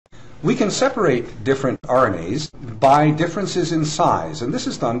We can separate different RNAs by differences in size, and this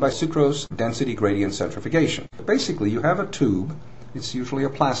is done by sucrose density gradient centrifugation. Basically, you have a tube, it's usually a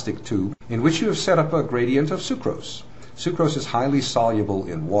plastic tube, in which you have set up a gradient of sucrose. Sucrose is highly soluble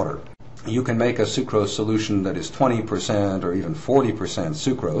in water. You can make a sucrose solution that is 20% or even 40%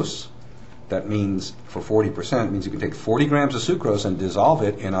 sucrose. That means, for 40%, means you can take 40 grams of sucrose and dissolve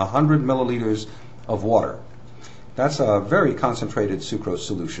it in 100 milliliters of water. That's a very concentrated sucrose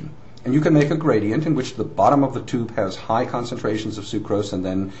solution. And you can make a gradient in which the bottom of the tube has high concentrations of sucrose, and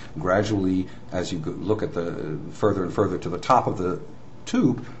then gradually, as you look at the further and further to the top of the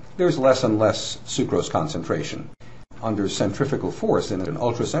tube, there's less and less sucrose concentration. Under centrifugal force in an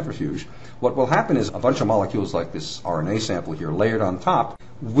ultracentrifuge, what will happen is a bunch of molecules like this RNA sample here layered on top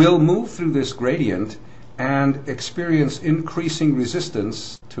will move through this gradient and experience increasing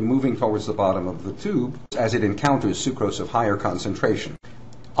resistance to moving towards the bottom of the tube as it encounters sucrose of higher concentration.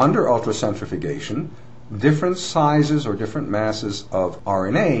 Under ultracentrifugation, different sizes or different masses of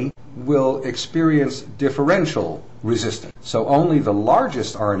RNA will experience differential resistance. So only the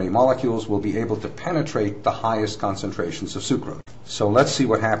largest RNA molecules will be able to penetrate the highest concentrations of sucrose. So let's see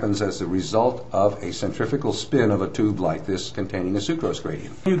what happens as a result of a centrifugal spin of a tube like this containing a sucrose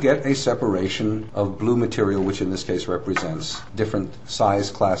gradient. You get a separation of blue material, which in this case represents different size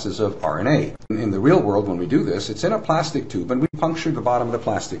classes of RNA. In the real world, when we do this, it's in a plastic tube, and we puncture the bottom of the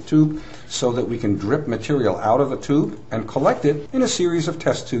plastic tube so that we can drip material out of the tube and collect it in a series of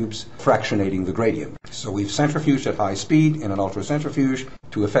test tubes, fractionating the gradient. So we've centrifuged at high speed in an ultracentrifuge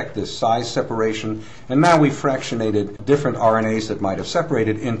to effect this size separation, and now we've fractionated different RNAs that might have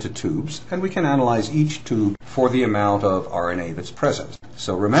separated into tubes, and we can analyze each tube for the amount of RNA that's present.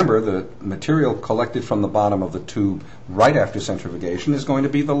 So remember, the material collected from the bottom of the tube right after centrifugation is going to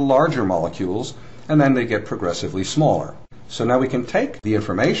be the larger molecules, and then they get progressively smaller. So now we can take the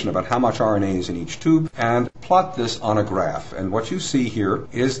information about how much RNA is in each tube and plot this on a graph. And what you see here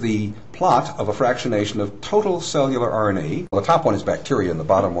is the plot of a fractionation of total cellular RNA. Well, the top one is bacteria and the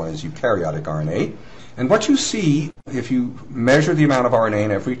bottom one is eukaryotic RNA. And what you see, if you measure the amount of RNA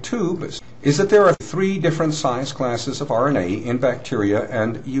in every tube, is that there are three different size classes of RNA in bacteria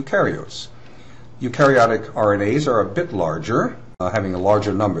and eukaryotes. Eukaryotic RNAs are a bit larger, having a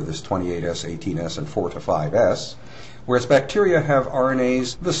larger number, this 28S, 18S, and 4 to 5S. Whereas bacteria have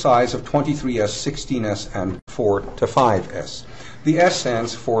RNAs the size of 23S, 16S, and 4 to 5S. The S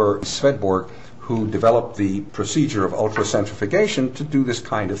stands for Svedborg, who developed the procedure of ultracentrifugation to do this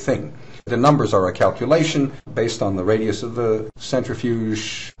kind of thing. The numbers are a calculation based on the radius of the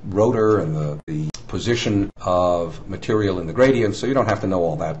centrifuge rotor and the position of material in the gradient, so you don't have to know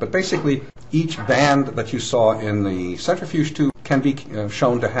all that. But basically, each band that you saw in the centrifuge tube can be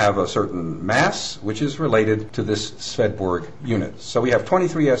shown to have a certain mass, which is related to this Svedborg unit. So we have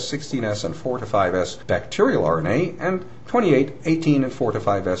 23S, 16S, and 4 to 5S bacterial RNA, and 28, 18, and 4 to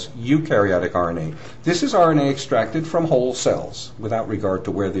 5S eukaryotic RNA. This is RNA extracted from whole cells, without regard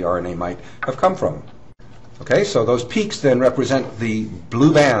to where the RNA might have come from. Okay, so those peaks then represent the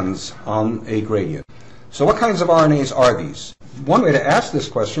blue bands on a gradient. So what kinds of RNAs are these? One way to ask this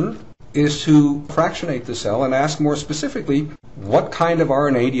question is to fractionate the cell and ask more specifically, what kind of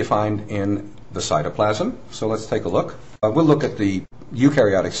RNA do you find in the cytoplasm? So let's take a look. We'll look at the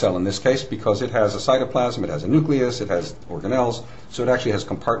eukaryotic cell in this case because it has a cytoplasm, it has a nucleus, it has organelles, so it actually has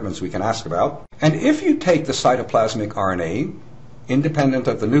compartments we can ask about. And if you take the cytoplasmic RNA, independent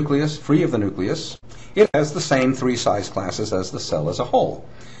of the nucleus, free of the nucleus, it has the same three size classes as the cell as a whole.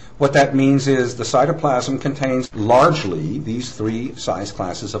 What that means is the cytoplasm contains largely these three size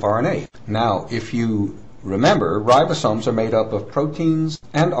classes of RNA. Now, if you remember, ribosomes are made up of proteins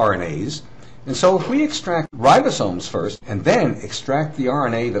and RNAs, and so if we extract ribosomes first and then extract the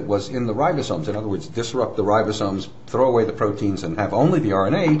RNA that was in the ribosomes, in other words, disrupt the ribosomes, throw away the proteins, and have only the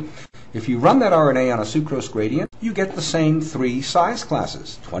RNA, if you run that RNA on a sucrose gradient, you get the same three size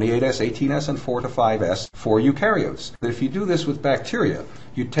classes, 28S, 18S, and 4 to 5S for eukaryotes. But if you do this with bacteria,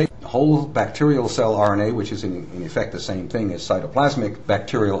 you take whole bacterial cell RNA, which is in effect the same thing as cytoplasmic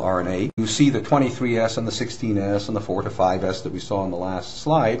bacterial RNA. You see the 23S and the 16S and the 4 to 5S that we saw in the last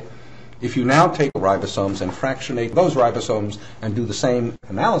slide. If you now take ribosomes and fractionate those ribosomes and do the same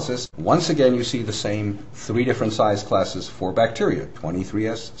analysis, once again you see the same three different size classes for bacteria,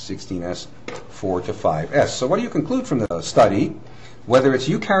 23S, 16S, 4 to 5S. So what do you conclude from the study? Whether it's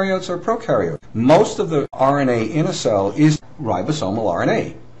eukaryotes or prokaryotes, most of the RNA in a cell is ribosomal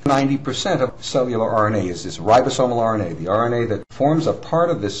RNA. 90% of cellular RNA is this ribosomal RNA, the RNA that forms a part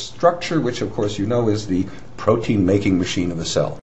of this structure, which of course you know is the protein-making machine of the cell.